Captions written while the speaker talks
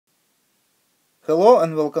Hello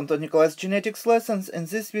and welcome to Nikolay's genetics lessons. In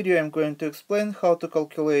this video I'm going to explain how to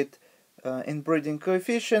calculate inbreeding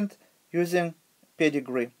coefficient using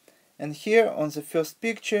pedigree. And here on the first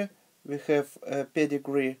picture we have a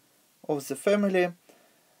pedigree of the family,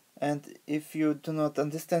 and if you do not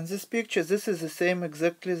understand this picture, this is the same,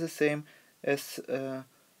 exactly the same as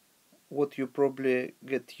what you probably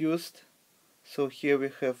get used. So here we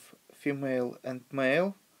have female and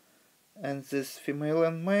male, and this female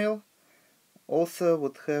and male also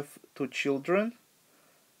would have two children.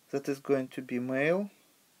 That is going to be male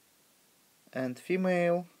and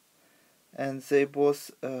female, and they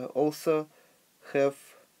both also have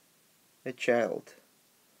a child.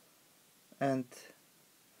 And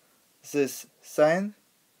this sign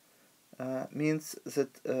means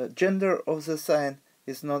that gender of the sign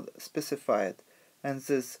is not specified, and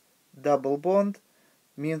this double bond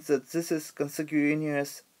means that this is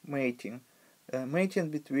consanguinious mating,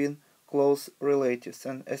 mating between close relatives,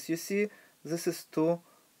 and as you see, this is two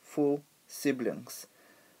full siblings.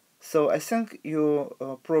 So I think you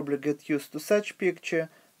probably get used to such picture,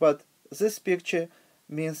 but this picture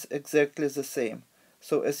means exactly the same.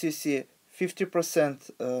 So as you see,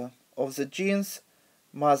 50% of the genes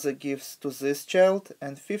mother gives to this child,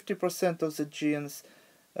 and 50% of the genes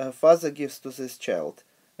father gives to this child.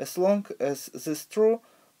 As long as this is true,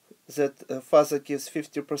 that father gives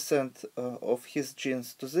 50% of his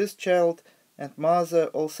genes to this child, and mother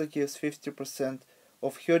also gives 50%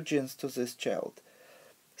 of her genes to this child.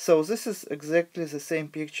 So this is exactly the same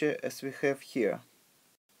picture as we have here.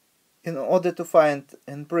 In order to find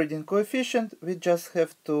inbreeding coefficient, we just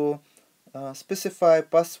have to specify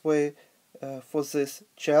pathway for this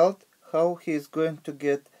child, how he is going to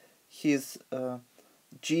get his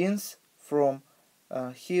genes from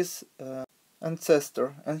his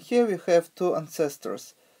ancestor. And here we have two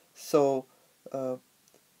ancestors. So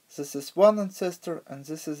this is one ancestor and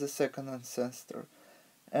this is the second ancestor.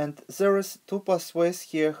 And there is two pathways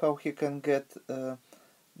here how he can get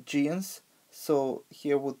genes. So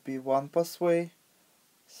here would be one pathway.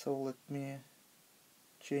 So let me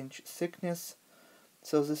change thickness.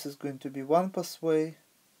 So this is going to be one pathway,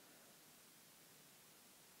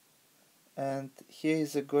 and here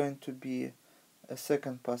is going to be a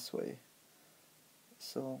second pathway.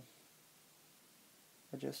 So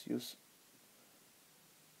I just use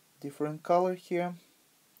different color here.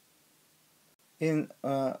 In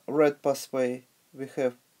red pathway we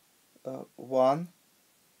have 1,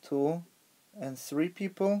 2 and 3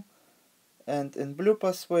 people, and in blue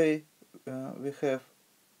pathway we have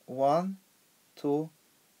 1, 2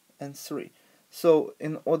 and 3. So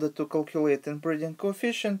in order to calculate inbreeding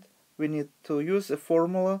coefficient, we need to use a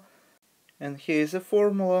formula, and here is a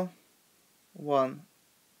formula: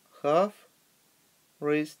 1/2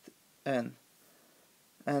 raised n,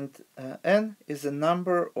 and n is the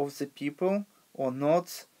number of the people or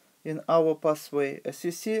nodes in our pathway. As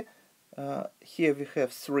you see, here we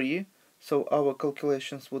have 3, so our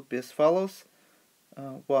calculations would be as follows: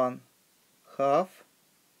 1/2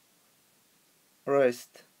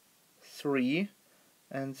 raised 3,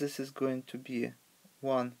 and this is going to be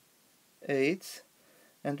 1/8.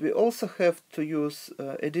 And we also have to use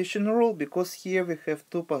addition rule, because here we have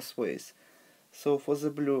two pathways. So for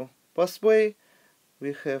the blue pathway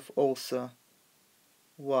we have also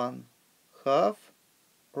 1/2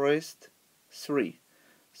 raised 3.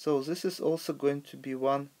 So this is also going to be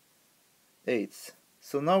 1/8.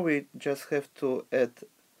 So now we just have to add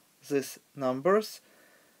these numbers.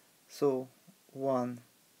 So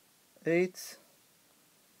 1/8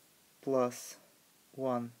 plus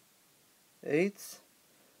 1/8,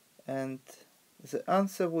 and the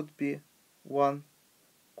answer would be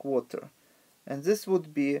 1/4. And this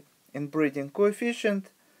would be inbreeding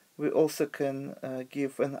coefficient. We also can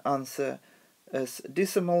give an answer as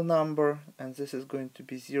decimal number, and this is going to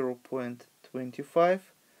be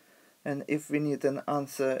 0.25. And if we need an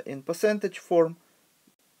answer in percentage form,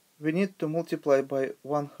 we need to multiply by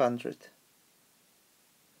 100.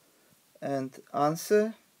 And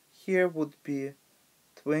answer here would be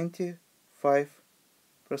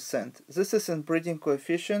 25%. This is inbreeding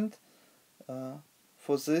coefficient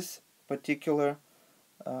for this particular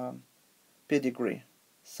pedigree.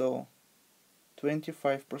 So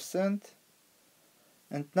 25%.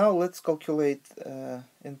 And now let's calculate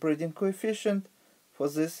inbreeding coefficient for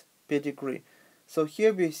this pedigree. So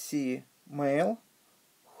here we see male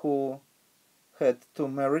who had 2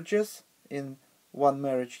 marriages. In one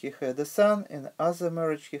marriage he had a son, in other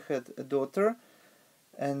marriage he had a daughter,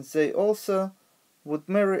 and they also would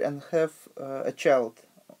marry and have a child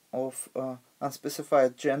of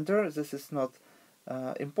unspecified gender. This is not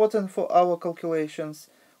important for our calculations.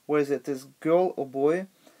 whether it is girl or boy.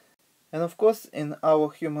 And of course, in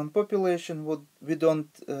our human population, we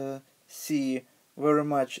don't see very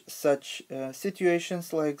much such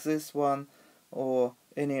situations like this one or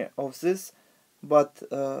any of this, but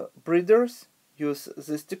breeders use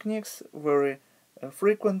these techniques very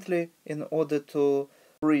frequently in order to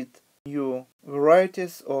breed new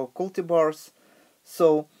varieties or cultivars.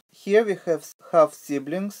 So here we have half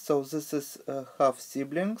siblings, so this is half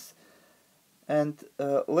siblings, and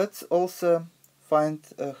let's also find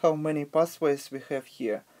how many pathways we have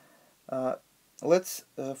here. Let's,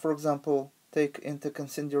 for example, take into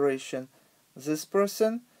consideration this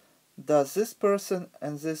person. Does this person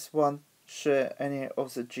and this one share any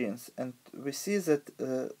of the genes? And we see that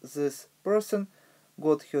this person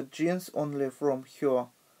got her genes only from her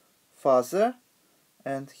father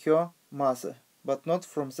and her mother, but not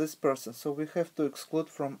from this person, so we have to exclude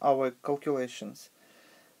from our calculations.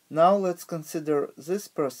 Now let's consider this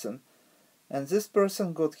person, and this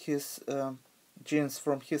person got his genes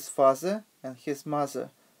from his father and his mother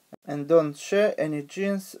and don't share any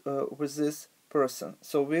genes with this person,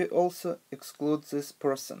 so we also exclude this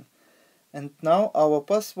person. And now our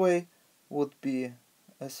pathway would be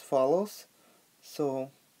as follows. So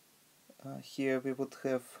here we would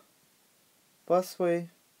have pathway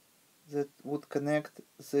that would connect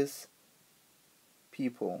these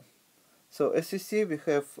people. So as you see, we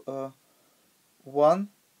have 1,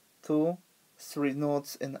 2, 3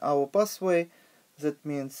 nodes in our pathway. That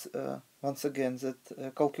means once again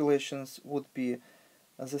that calculations would be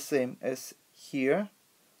the same as here,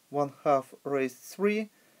 1/2 raised 3,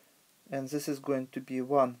 and this is going to be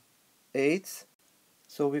 1/8.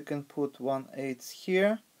 So we can put 1/8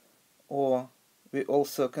 here, or we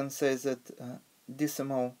also can say that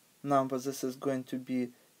decimal number, this is going to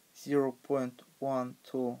be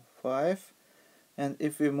 0.125, and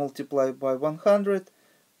if we multiply by 100,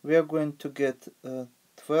 we are going to get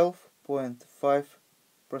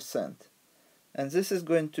 12.5%, and this is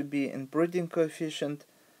going to be inbreeding coefficient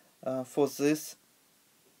for this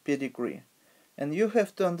pedigree. And you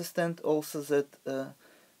have to understand also that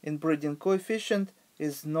inbreeding coefficient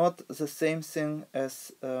is not the same thing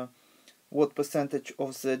as what percentage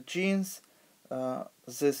of the genes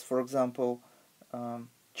this, for example,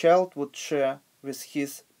 child would share with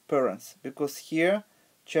his parents, because here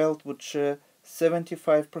child would share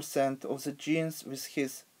 75% of the genes with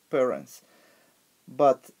his parents,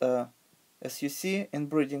 but as you see,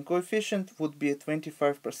 inbreeding coefficient would be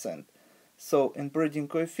 25%. So inbreeding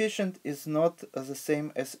coefficient is not the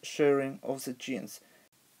same as sharing of the genes.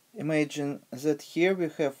 Imagine that here we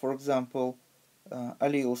have, for example,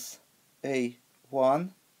 alleles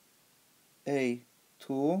A1,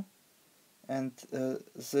 A2, and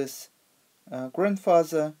this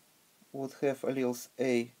grandfather would have alleles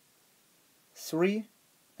A3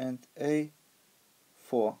 and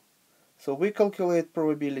A4. So we calculate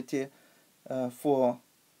probability for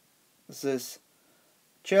this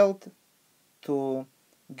child to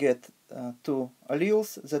get two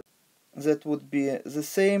alleles that would be the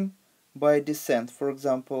same by descent. For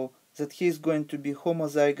example, that he is going to be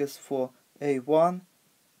homozygous for A1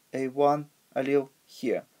 allele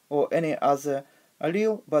here, or any other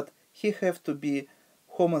allele, but he have to be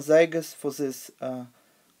homozygous for this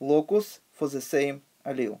locus for the same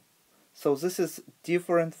allele. So this is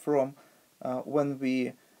different from when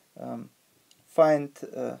we find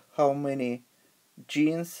how many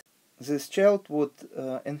genes this child would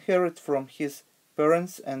inherit from his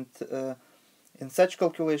parents, and in such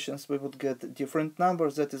calculations we would get different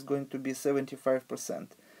numbers. That is going to be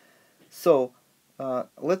 75%. So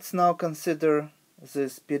let's now consider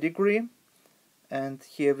this pedigree, and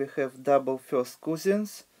here we have double first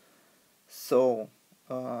cousins. So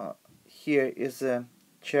here is a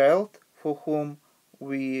child for whom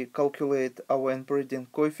we calculate our inbreeding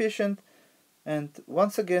coefficient, and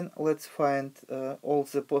once again let's find all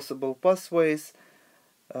the possible pathways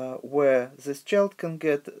where this child can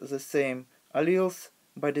get the same alleles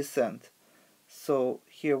by descent. So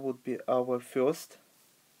here would be our first.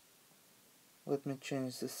 Let me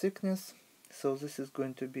change the thickness. So this is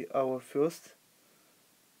going to be our first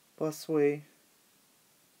pathway,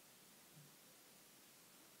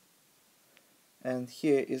 and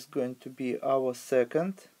here is going to be our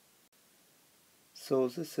second. So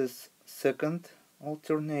this is second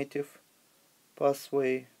alternative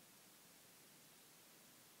pathway,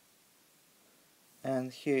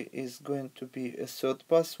 and here is going to be a third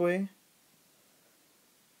pathway.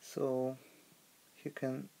 So he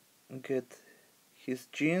can get his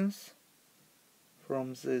genes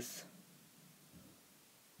from this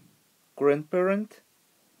grandparent,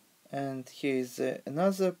 and here is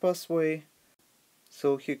another pathway,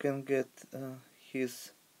 so he can get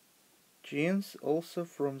his genes also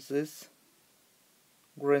from this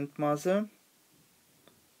grandmother.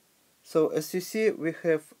 So as you see, we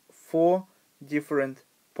have 4 different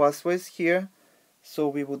pathways here. So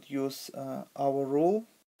we would use our rule,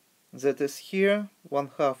 that is here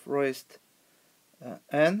 1/2 raised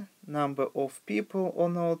n number of people or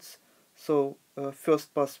nodes. So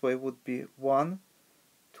first pathway would be 1,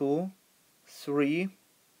 2, 3,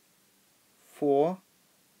 4,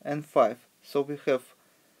 and 5. So we have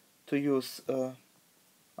to use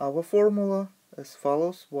our formula as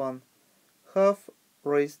follows: 1/2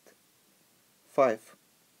 raised 5,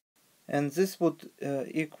 and this would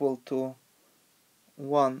equal to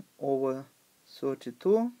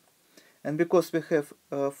 1/32. And because we have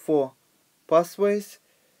 4 pathways,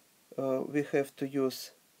 we have to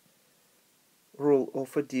use rule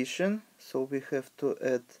of addition. So we have to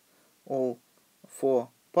add all 4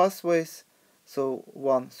 pathways. So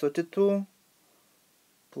 1/32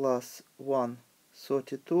 plus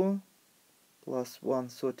 1/32 plus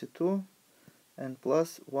 1/32 and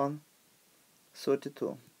plus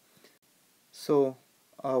 1/32. So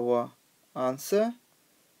our answer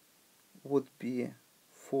would be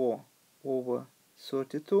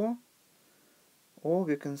 4/32, or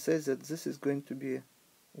we can say that this is going to be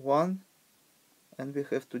 1, and we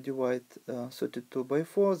have to divide 32 by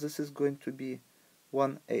 4. This is going to be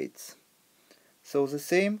 1/8. So the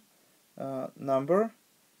same number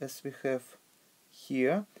as we have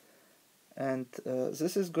here, and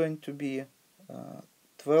this is going to be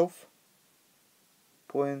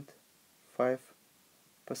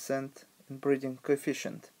 12.5% inbreeding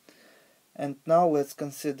coefficient. And now let's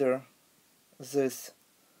consider this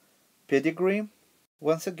pedigree.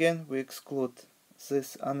 Once again, we exclude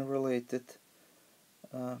this unrelated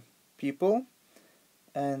people,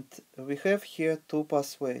 and we have here 2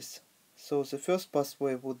 pathways. So the first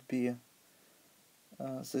pathway would be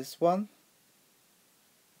this one,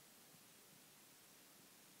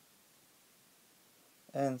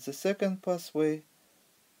 and the second pathway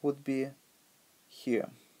would be here.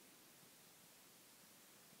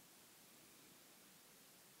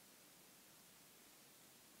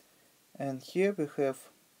 And here we have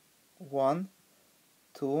 1,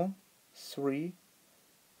 2, 3,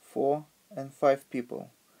 4, and 5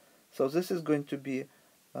 people. So this is going to be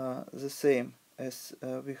the same as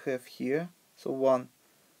we have here. So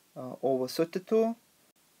 1/32,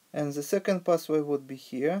 and the second pathway would be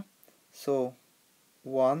here. So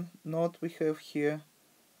 1 node we have here,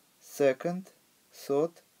 second,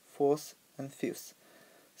 third, fourth, and fifth.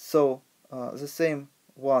 So the same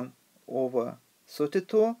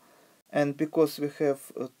 1/32, and because we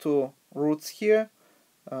have 2 roots here,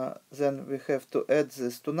 then we have to add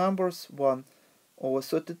these 2 numbers,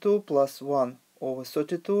 1/32 plus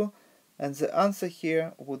 1/32, and the answer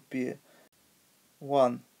here would be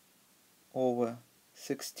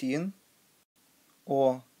 1/16,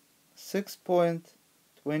 or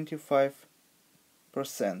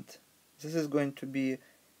 6.25%. This is going to be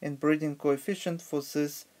inbreeding coefficient for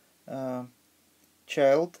this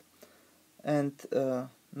child. And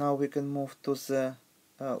now we can move to the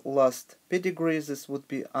last pedigree. This would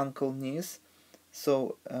be uncle niece.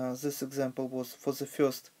 So this example was for the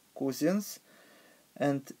first cousins,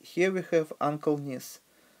 and here we have uncle niece.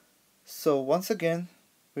 So once again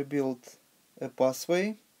we build a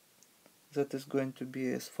pathway that is going to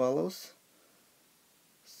be as follows.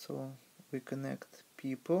 So we connect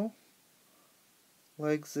people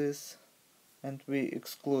like this, and we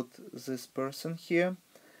exclude this person here,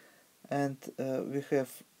 and we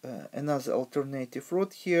have another alternative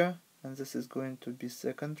root here, and this is going to be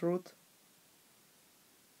second root.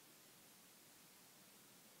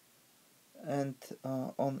 And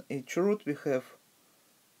on each root we have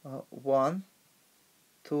 1,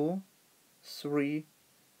 2, 3,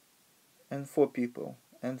 and 4 people.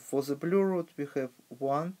 And for the blue root we have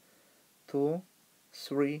 1, 2,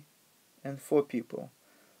 3, and 4 people.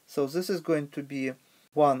 So this is going to be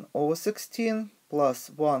 1/16 plus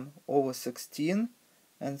 1/16,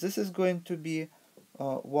 and this is going to be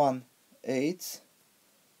 1/8.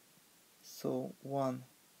 So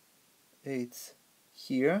 1/8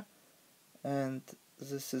 here, and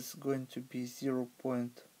this is going to be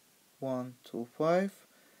 0.125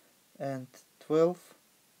 and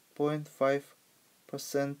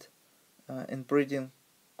 12.5% inbreeding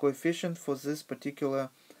coefficient for this particular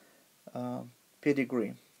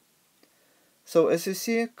pedigree. So as you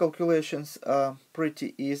see, calculations are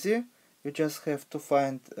pretty easy. You just have to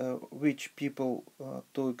find which people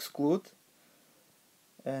to exclude,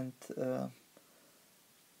 and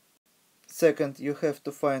second, you have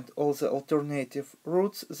to find all the alternative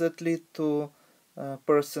routes that lead to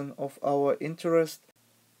person of our interest,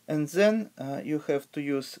 and then you have to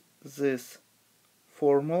use this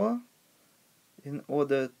formula in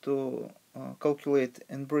order to calculate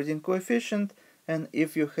inbreeding coefficient, and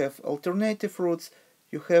if you have alternative roots,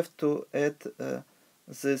 you have to add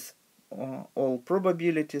this all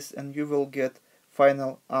probabilities and you will get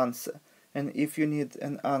final answer. And if you need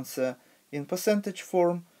an answer in percentage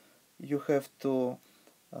form, you have to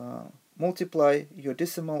multiply your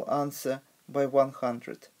decimal answer by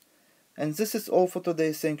 100. And this is all for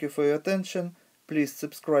today. Thank you for your attention. Please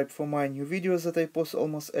subscribe for my new videos that I post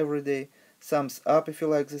almost every day. Thumbs up if you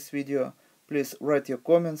like this video. Please write your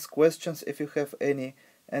comments, questions if you have any,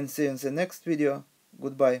 and see you in the next video.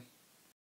 Goodbye.